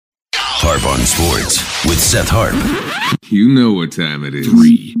Harp on Sports with Seth Harp. You know what time it is.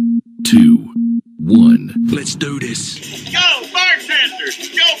 3, 2, 1. Let's do this. Go, bartender!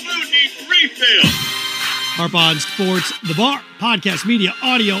 Your food needs refill! Harp on Sports, the Bar, podcast, media,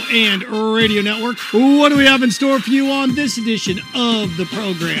 audio, and radio network. What do we have in store for you on this edition of the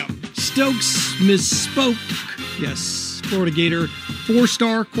program? Stokes misspoke. Yes, Florida Gator,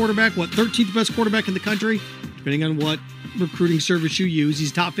 4-star quarterback, 13th best quarterback in the country, depending on what recruiting service you use.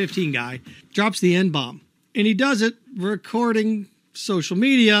 He's a top 15 guy. Drops the N-bomb. And he does it recording social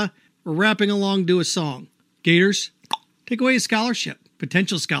media or rapping along to a song. Gators, take away a scholarship,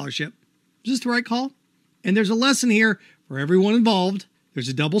 potential scholarship. Is this the right call? And there's a lesson here for everyone involved. There's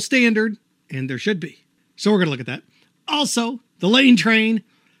a double standard, and there should be. So we're going to look at that. Also, the Lane train.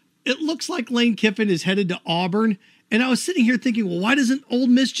 It looks like Lane Kiffin is headed to Auburn. And I was sitting here thinking, well, why doesn't Ole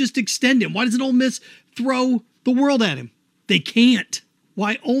Miss just extend him? Why doesn't Ole Miss throw the world at him? They can't.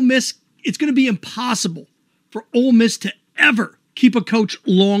 Why Ole Miss? It's going to be impossible for Ole Miss to ever keep a coach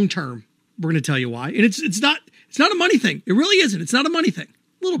long term. We're going to tell you why. And it's not a money thing. It really isn't. It's not a money thing.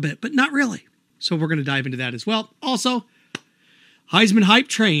 A little bit, but not really. So we're going to dive into that as well. Also, Heisman hype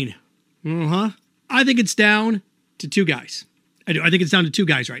train. I think it's down to 2 guys. I do. I think it's down to 2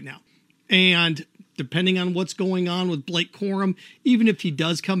 guys right now. And depending on what's going on with Blake Corum, even if he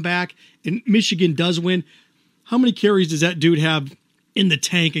does come back and Michigan does win, how many carries does that dude have in the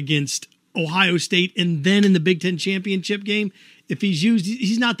tank against Ohio State and then in the Big Ten championship game? If he's used,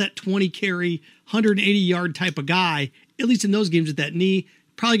 he's not that 20 carry, 180 yard type of guy, at least in those games with that knee.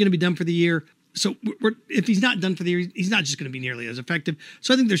 Probably going to be done for the year. So if he's not done for the year, he's not just going to be nearly as effective.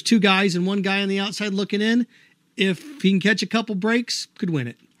 So I think there's 2 guys and 1 guy on the outside looking in. If he can catch a couple breaks, could win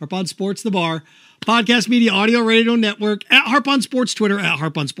it. Harp on Sports, the Bar. Podcast, media, audio, radio network. At Harp on Sports, Twitter. At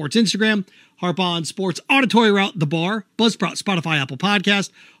Harp on Sports, Instagram. Harp on Sports, auditory route, the Bar. Buzzsprout, Spotify, Apple Podcast.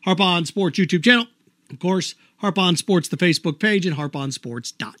 Harp on Sports, YouTube channel. Of course, Harp on Sports, the Facebook page, and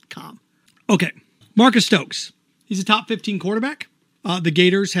harponsports.com. Okay, Marcus Stokes. He's a top 15 quarterback. The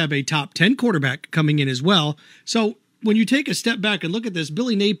Gators have a top 10 quarterback coming in as well. So when you take a step back and look at this,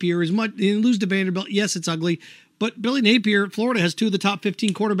 Billy Napier is much, and lose to Vanderbilt. Yes, it's ugly, but Billy Napier, Florida has 2 of the top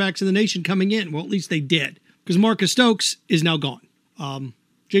 15 quarterbacks in the nation coming in. Well, at least they did, because Marcus Stokes is now gone. Jaden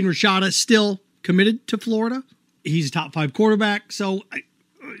Rashada is still committed to Florida. He's a top 5 quarterback. So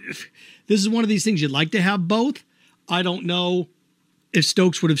this is one of these things you'd like to have both. I don't know if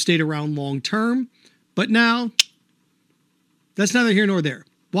Stokes would have stayed around long term, but now that's neither here nor there.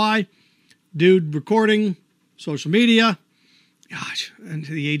 Why? Dude recording, social media. Gosh,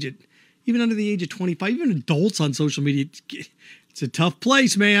 even under the age of 25, even adults on social media, it's a tough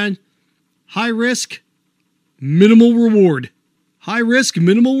place, man. High risk, minimal reward. High risk,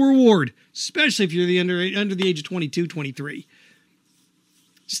 minimal reward, especially if you're under the age of 22, 23.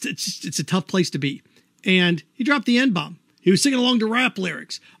 It's a tough place to be. And he dropped the N-bomb. He was singing along to rap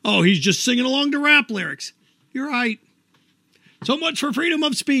lyrics. Oh, he's just singing along to rap lyrics. You're right. So much for freedom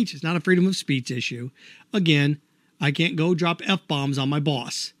of speech. It's not a freedom of speech issue. Again, I can't go drop F-bombs on my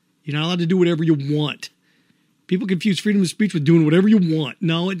boss. You're not allowed to do whatever you want. People confuse freedom of speech with doing whatever you want.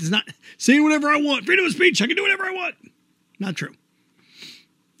 No, it's not saying whatever I want. Freedom of speech, I can do whatever I want. Not true.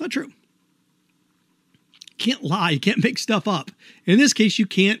 Not true. You can't lie. You can't make stuff up. In this case, you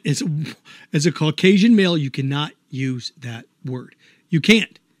can't. As a Caucasian male, you cannot use that word. You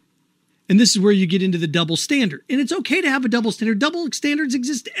can't. And this is where you get into the double standard. And it's okay to have a double standard. Double standards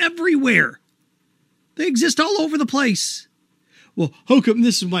exist everywhere. They exist all over the place. Well, how come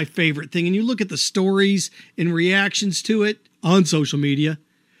this is my favorite thing? And you look at the stories and reactions to it on social media.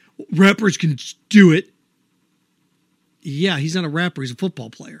 Rappers can do it. Yeah, he's not a rapper. He's a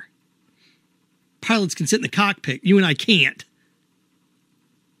football player. Pilots can sit in the cockpit. You and I can't.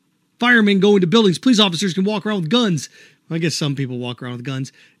 Firemen go into buildings. Police officers can walk around with guns. I guess some people walk around with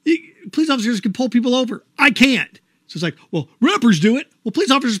guns. Police officers can pull people over. I can't. So it's like, well, rappers do it. Well, police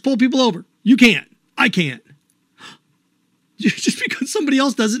officers pull people over. You can't. I can't. Just because somebody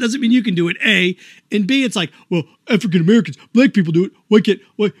else does it doesn't mean you can do it, A. And B, it's like, well, African Americans, black people do it.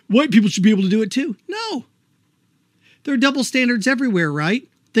 White people should be able to do it too. No. There are double standards everywhere, right?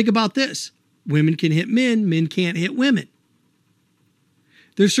 Think about this. Women can hit men. Men can't hit women.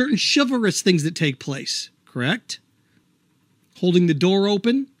 There's certain chivalrous things that take place, correct? Holding the door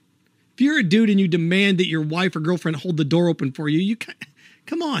open. If you're a dude and you demand that your wife or girlfriend hold the door open for you, you can't,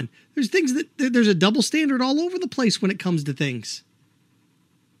 come on. There's a double standard all over the place when it comes to things.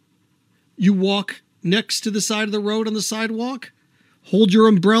 You walk next to the side of the road on the sidewalk. Hold your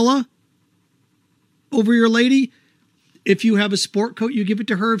umbrella over your lady. If you have a sport coat, you give it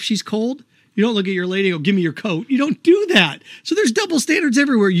to her if she's cold. You don't look at your lady and go, give me your coat. You don't do that. So there's double standards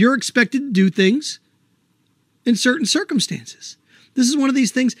everywhere. You're expected to do things in certain circumstances. This is one of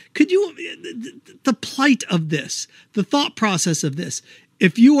these things. Could you, the plight of this, the thought process of this,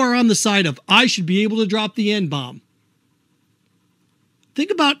 if you are on the side of, I should be able to drop the N-bomb,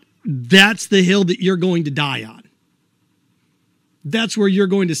 think about that's the hill that you're going to die on. That's where you're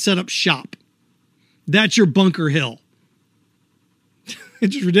going to set up shop. That's your bunker hill.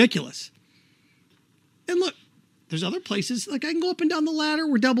 It's just ridiculous. And look, there's other places, like I can go up and down the ladder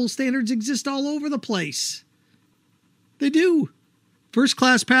where double standards exist all over the place. They do. First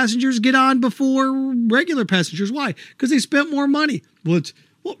class passengers get on before regular passengers. Why? Because they spent more money. Well,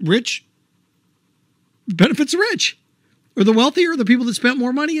 rich benefits the rich. Or the wealthy or the people that spent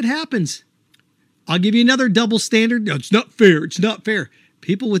more money. It happens. I'll give you another double standard. No, it's not fair. It's not fair.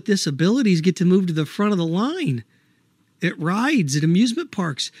 People with disabilities get to move to the front of the line. At rides, at amusement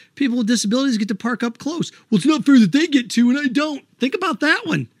parks. People with disabilities get to park up close. Well, it's not fair that they get to and I don't. Think about that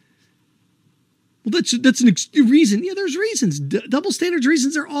one. Well, that's an reason. Yeah, there's reasons. Double standards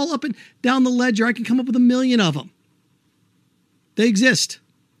reasons are all up and down the ledger. I can come up with 1 million of them. They exist.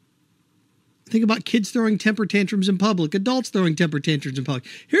 Think about kids throwing temper tantrums in public, adults throwing temper tantrums in public.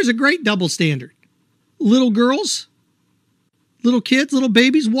 Here's a great double standard. Little girls, little kids, little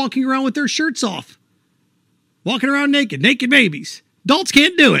babies walking around with their shirts off. Walking around naked babies. Adults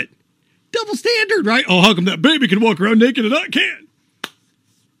can't do it. Double standard, right? Oh, how come that baby can walk around naked and I can't?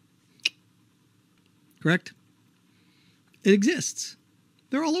 Correct? It exists.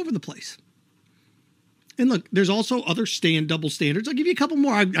 They're all over the place. And look, there's also other double standards. I'll give you a couple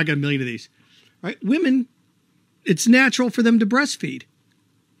more. I got 1 million of these. Right? Women, it's natural for them to breastfeed.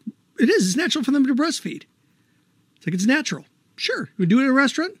 It is. It's natural for them to breastfeed. It's like it's natural. Sure. You do it at a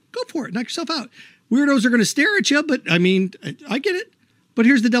restaurant? Go for it. Knock yourself out. Weirdos are going to stare at you, but I mean, I get it. But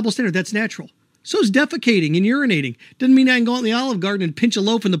here's the double standard. That's natural. So is defecating and urinating. Doesn't mean I can go out in the Olive Garden and pinch a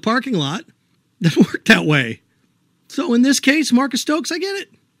loaf in the parking lot. Doesn't work that way. So in this case, Marcus Stokes, I get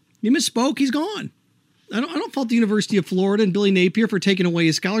it. He misspoke. He's gone. I don't fault the University of Florida and Billy Napier for taking away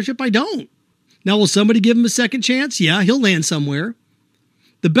his scholarship. I don't. Now, will somebody give him a second chance? Yeah, he'll land somewhere.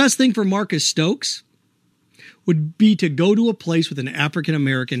 The best thing for Marcus Stokes would be to go to a place with an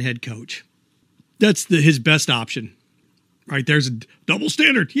African-American head coach. That's his best option. Right, there's a double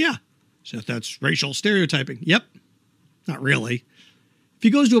standard. Yeah. So that's racial stereotyping. Yep. Not really. If he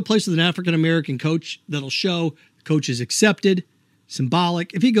goes to a place with an African-American coach, that'll show the coach is accepted,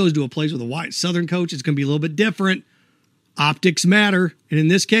 symbolic. If he goes to a place with a white Southern coach, it's going to be a little bit different. Optics matter. And in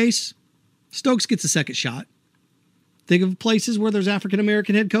this case, Stokes gets a second shot. Think of places where there's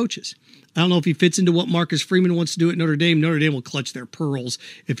African-American head coaches. I don't know if he fits into what Marcus Freeman wants to do at Notre Dame. Notre Dame will clutch their pearls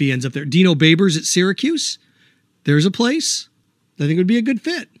if he ends up there. Dino Babers at Syracuse. There's a place that I think would be a good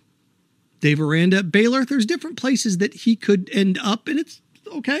fit. Dave Aranda at Baylor. There's different places that he could end up, and it's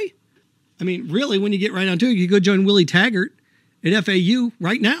okay. I mean, really, when you get right down to it, you could go join Willie Taggart at FAU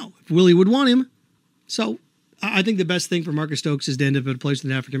right now, if Willie would want him. So I think the best thing for Marcus Stokes is to end up at a place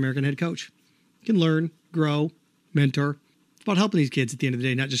with an African-American head coach. You can learn, grow, mentor. It's about helping these kids at the end of the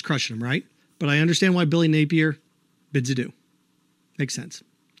day, not just crushing them, right? But I understand why Billy Napier bids adieu. Makes sense.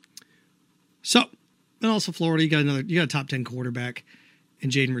 So, and also Florida, you got a top 10 quarterback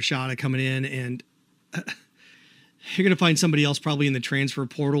and Jaden Rashada coming in, and you're going to find somebody else probably in the transfer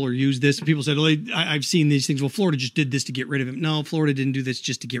portal or use this. And people said, oh, I've seen these things. Well, Florida just did this to get rid of him. No, Florida didn't do this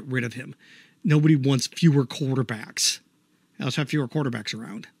just to get rid of him. Nobody wants fewer quarterbacks. Let's have fewer quarterbacks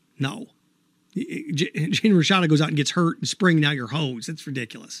around. No. Jaden Rashada goes out and gets hurt in spring. Now you're hosed. That's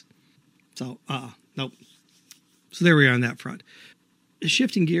ridiculous. So, nope. So there we are on that front.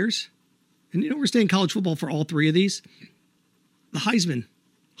 Shifting gears. And we're staying college football for all three of these. The Heisman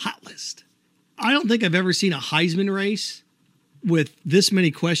hot list. I don't think I've ever seen a Heisman race with this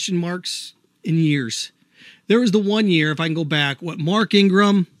many question marks in years. There was the one year, if I can go back, Mark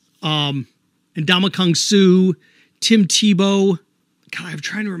Ingram, and Ndamukong Suh, Tim Tebow. God, I'm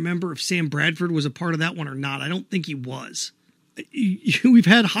trying to remember if Sam Bradford was a part of that one or not. I don't think he was. We've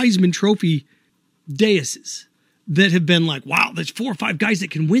had Heisman Trophy daises that have been like, wow, there's 4 or 5 guys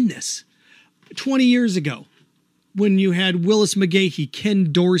that can win this. 20 years ago, when you had Willis McGahee,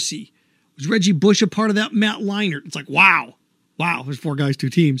 Ken Dorsey, was Reggie Bush a part of that? Matt Leinart. It's like, wow, there's 4 guys, 2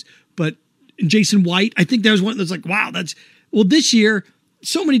 teams. But Jason White, I think there was one that's like, wow, well, this year,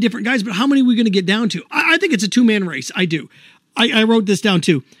 so many different guys, but how many are we going to get down to? I think it's a 2-man race. I do. I wrote this down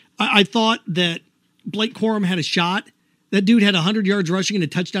too. I thought that Blake Corum had a shot. That dude had 100 yards rushing and a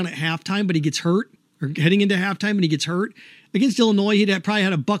touchdown at halftime, but he gets hurt, or heading into halftime and he gets hurt. Against Illinois, he'd probably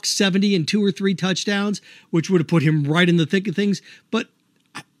had a $170 and 2 or 3 touchdowns, which would have put him right in the thick of things. But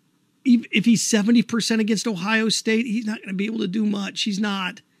if he's 70% against Ohio State, he's not going to be able to do much. He's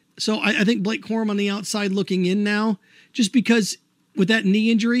not. So I think Blake Corum on the outside looking in now, just because with that knee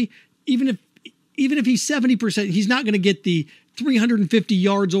injury, even if he's 70%, he's not going to get the 350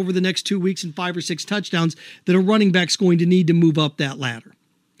 yards over the next 2 weeks and 5 or 6 touchdowns that a running back's going to need to move up that ladder.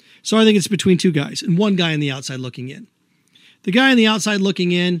 So I think it's between two guys and one guy on the outside looking in. The guy on the outside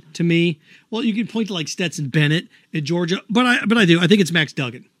looking in, to me, well, you can point to like Stetson Bennett at Georgia, but I do. I think it's Max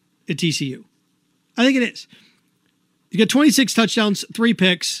Duggan at TCU. I think it is. He got 26 touchdowns, 3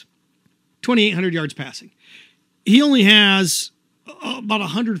 picks, 2,800 yards passing. He only has about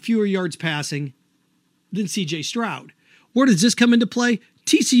 100 fewer yards passing than C.J. Stroud. Where does this come into play?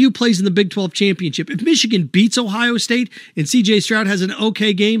 TCU plays in the Big 12 championship. If Michigan beats Ohio State and C.J. Stroud has an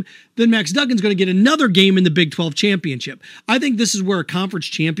okay game, then Max Duggan's going to get another game in the Big 12 championship. I think this is where conference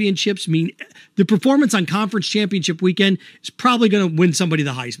championships mean the performance on conference championship weekend is probably going to win somebody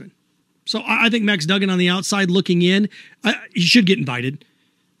the Heisman. So I think Max Duggan on the outside looking in, he should get invited.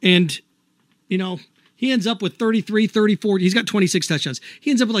 And, he ends up with 33, 34. He's got 26 touchdowns.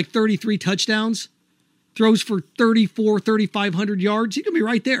 He ends up with like 33 touchdowns, throws for 3,500 yards. He's going to be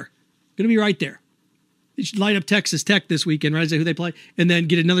right there. He should light up Texas Tech this weekend, right? Is that who they play? And then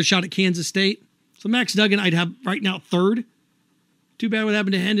get another shot at Kansas State. So Max Duggan, I'd have right now third. Too bad what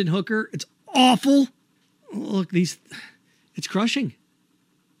happened to Hendon Hooker. It's awful. Look, it's crushing.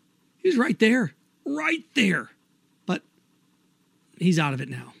 He was right there. But he's out of it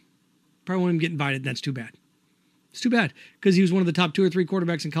now. Probably won't even get invited, and that's too bad. It's too bad, because he was one of the top 2 or 3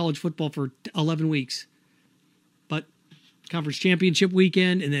 quarterbacks in college football for 11 weeks. But conference championship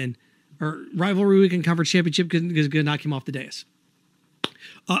weekend, or rivalry weekend, conference championship is going to knock him off the dais.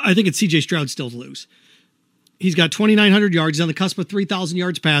 I think it's C.J. Stroud still to lose. He's got 2,900 yards. He's on the cusp of 3,000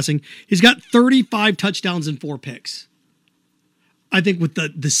 yards passing. He's got 35 touchdowns and 4 picks. I think with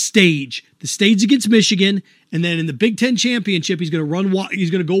the stage against Michigan, and then in the Big Ten championship, he's going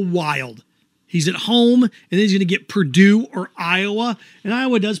to go wild. He's at home, and then he's going to get Purdue or Iowa. And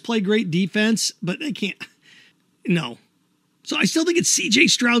Iowa does play great defense, but they can't. No. So I still think it's C.J.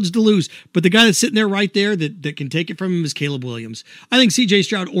 Stroud's to lose. But the guy that's sitting there right there that can take it from him is Caleb Williams. I think C.J.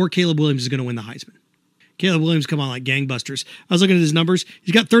 Stroud or Caleb Williams is going to win the Heisman. Caleb Williams come on like gangbusters. I was looking at his numbers.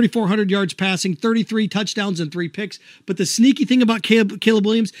 He's got 3,400 yards passing, 33 touchdowns and 3 picks. But the sneaky thing about Caleb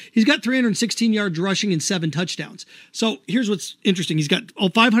Williams, he's got 316 yards rushing and 7 touchdowns. So here's what's interesting. He's got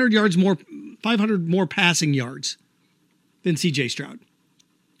 500 more passing yards than C.J. Stroud.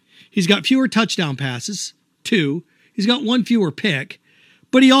 He's got fewer touchdown passes, 2. He's got 1 fewer pick,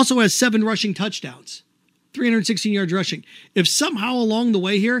 but he also has 7 rushing touchdowns, 316 yards rushing. If somehow along the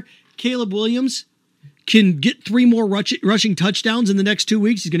way here, Caleb Williams can get 3 more rushing touchdowns in the next 2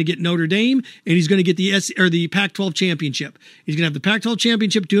 weeks, he's going to get Notre Dame, and he's going to get the Pac-12 championship. He's going to have the Pac-12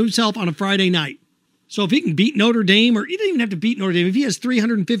 championship to himself on a Friday night. So if he can beat Notre Dame, or he doesn't even have to beat Notre Dame, if he has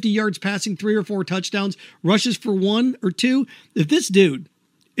 350 yards passing, 3 or 4 touchdowns, rushes for 1 or 2, if this dude,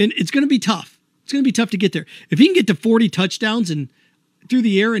 and it's going to be tough. It's going to be tough to get there. If he can get to 40 touchdowns and through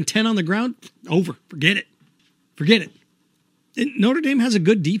the air and 10 on the ground, over. Forget it. And Notre Dame has a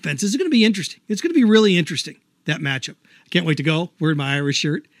good defense. This is going to be interesting. It's going to be really interesting, that matchup. I can't wait to go. Wearing my Irish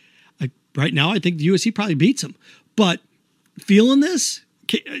shirt. Right now, I think the USC probably beats them. But feeling this,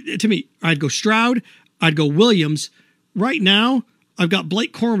 to me, I'd go Stroud. I'd go Williams. Right now, I've got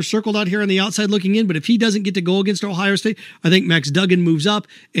Blake Corum circled out here on the outside looking in, but if he doesn't get to go against Ohio State, I think Max Duggan moves up.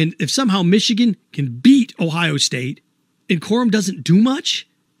 And if somehow Michigan can beat Ohio State and Corum doesn't do much,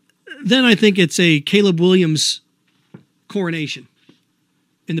 then I think it's a Caleb Williams coronation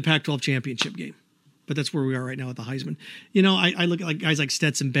in the Pac-12 championship game. But that's where we are right now at the Heisman. I look at like guys like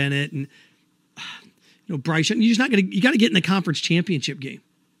Stetson Bennett and Bryce. You got to get in the conference championship game.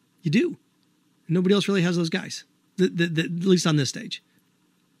 You do. Nobody else really has those guys, at least on this stage.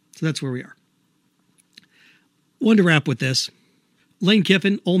 So that's where we are. Wanted to wrap with this. Lane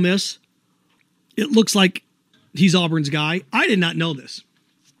Kiffin, Ole Miss. It looks like he's Auburn's guy. I did not know this.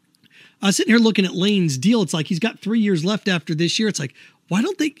 I was sitting here looking at Lane's deal. It's like he's got 3 years left after this year. It's like, why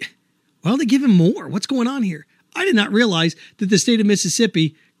don't they give him more? What's going on here? I did not realize that the state of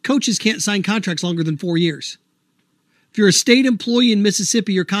Mississippi, coaches can't sign contracts longer than 4 years. If you're a state employee in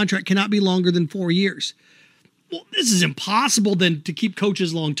Mississippi, your contract cannot be longer than 4 years. Well, this is impossible then to keep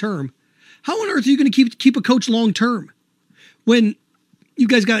coaches long term. How on earth are you going to keep a coach long term when you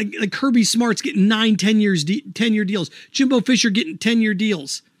guys got like Kirby Smart's getting 9 10-year deals, Jimbo Fisher getting 10-year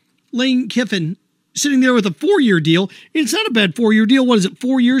deals, Lane Kiffin sitting there with a 4-year deal. It's not a bad 4-year deal. What is it?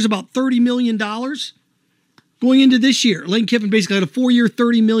 4 years, about $30 million going into this year. Lane Kiffin basically had a 4-year,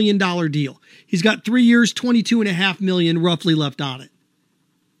 $30 million deal. He's got 3 years, $22.5 million roughly left on it.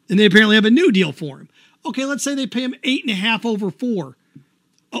 And they apparently have a new deal for him. Okay, let's say they pay him 8.5 over 4.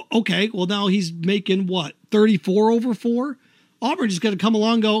 Okay, well now he's making what? 34 over 4? Auburn just got to come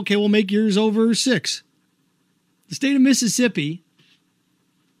along and go, okay, we'll make yours over 6. The state of Mississippi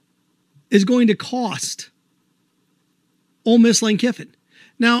is going to cost Ole Miss Lane Kiffin.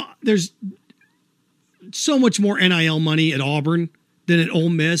 Now, there's so much more NIL money at Auburn than at Ole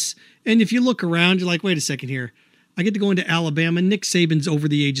Miss. And if you look around, you're like, wait a second here. I get to go into Alabama. Nick Saban's over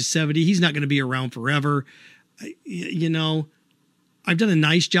the age of 70. He's not going to be around forever. You know, I've done a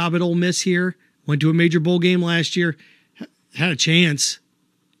nice job at Ole Miss here. Went to a major bowl game last year. Had a chance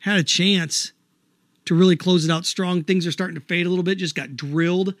to really close it out strong. Things are starting to fade a little bit. Just got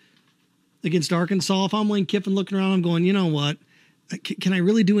drilled against Arkansas. If I'm Lane Kiffin looking around, I'm going, you know what? Can I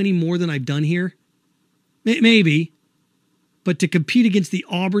really do any more than I've done here? Maybe. But to compete against the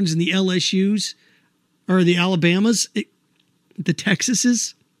Auburns and the LSUs, or the Alabamas, the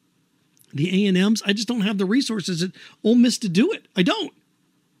Texases, the A&Ms, I just don't have the resources at Ole Miss to do it. I don't.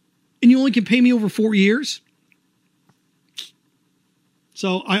 And you only can pay me over 4 years.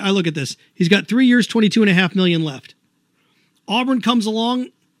 So I look at this. He's got 3 years, $22.5 million left. Auburn comes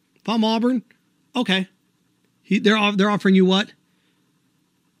along. If I'm Auburn, okay. They're offering you what?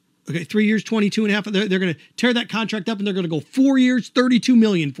 Okay, 3 years, $22.5. They're going to tear that contract up and they're going to go 4 years, $32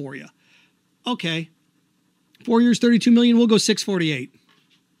 million for you. Okay. 4 years, $32 million. We'll go $648.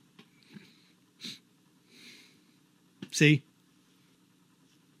 See?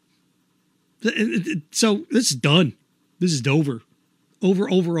 So this is done. This is over.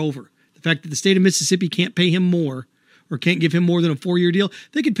 Over. The fact that the state of Mississippi can't pay him more or can't give him more than a 4-year deal,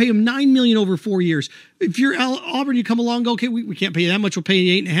 they could pay him $9 million over 4 years. If you're Auburn, you come along and go, okay, we can't pay you that much. We'll pay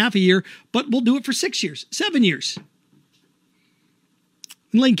you $8.5 a year, but we'll do it for 6 years, 7 years.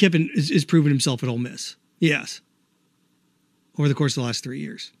 And Lane Kiffin is proven himself at Ole Miss. Yes. Over the course of the last 3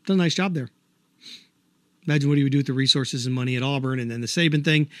 years. Done a nice job there. Imagine what he would do with the resources and money at Auburn, and then the Saban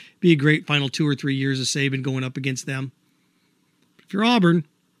thing. Be a great final 2 or 3 years of Saban going up against them. But if you're Auburn,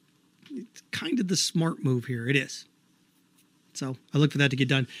 it's kind of the smart move here. It is. So I look for that to get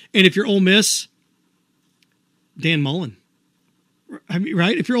done. And if you're Ole Miss, Dan Mullen. I mean,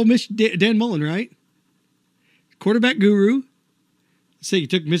 right? If you're Ole Miss, Dan Mullen, right? Quarterback guru. Say you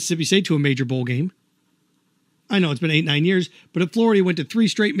took Mississippi State to a major bowl game. I know it's been 8-9 years, but at Florida, he went to 3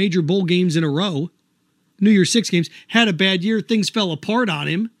 straight major bowl games in a row. New Year's 6 games. Had a bad year. Things fell apart on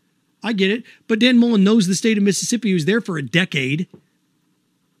him. I get it. But Dan Mullen knows the state of Mississippi. He was there for a decade.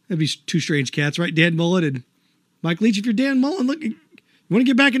 That'd be 2 strange cats, right? Dan Mullen and Mike Leach. If you're Dan Mullen, look, you want to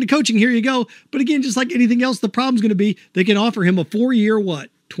get back into coaching, here you go. But again, just like anything else, the problem's going to be they can offer him a 4-year, what,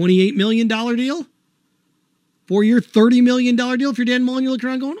 $28 million deal? 4-year, $30 million deal. If you're Dan Mullen, you're looking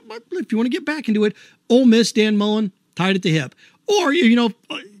around going, if you want to get back into it, Ole Miss, Dan Mullen, tied at the hip. Or, you know,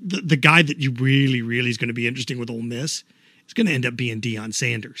 the guy that you really is going to be interesting with Ole Miss is going to end up being Deion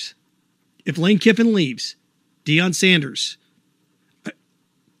Sanders. If Lane Kiffin leaves, Deion Sanders,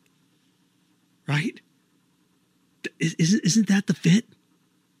 right? Isn't that the fit?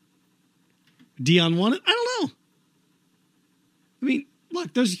 Deion won it? I don't know. I mean,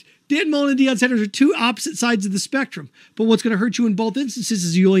 look, there's Dan Mullen and Deion Sanders are 2 opposite sides of the spectrum. But what's going to hurt you in both instances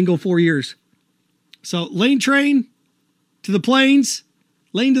is you only go 4 years. So Lane train to the Plains,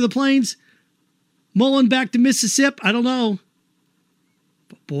 Lane to the Plains, Mullen back to Mississippi. I don't know.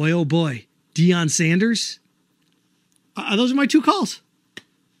 But boy, oh boy, Deion Sanders. Those are my 2 calls.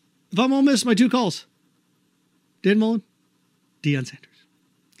 If I'm Ole Miss, my 2 calls. Dan Mullen, Deion Sanders.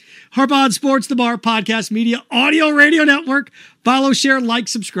 Harp On Sports, the Bar Podcast Media Audio Radio Network. Follow, share, like,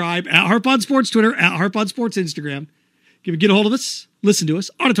 subscribe at Harp On Sports Twitter, at Harp On Sports Instagram. Get a hold of us, listen to us,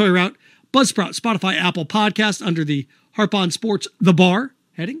 auditory route, Buzzsprout, Spotify, Apple Podcast under the Harp On Sports, the Bar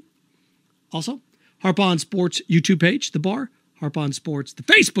heading. Also, Harp On Sports YouTube page, the Bar, Harp On Sports, the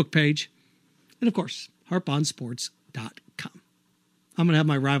Facebook page, and of course, harponsports.com. I'm going to have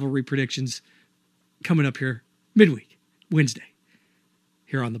my rivalry predictions coming up here midweek, Wednesday,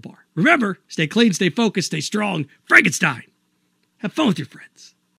 here on the Bar. Remember, stay clean, stay focused, stay strong. Frankenstein. Have fun with your friends.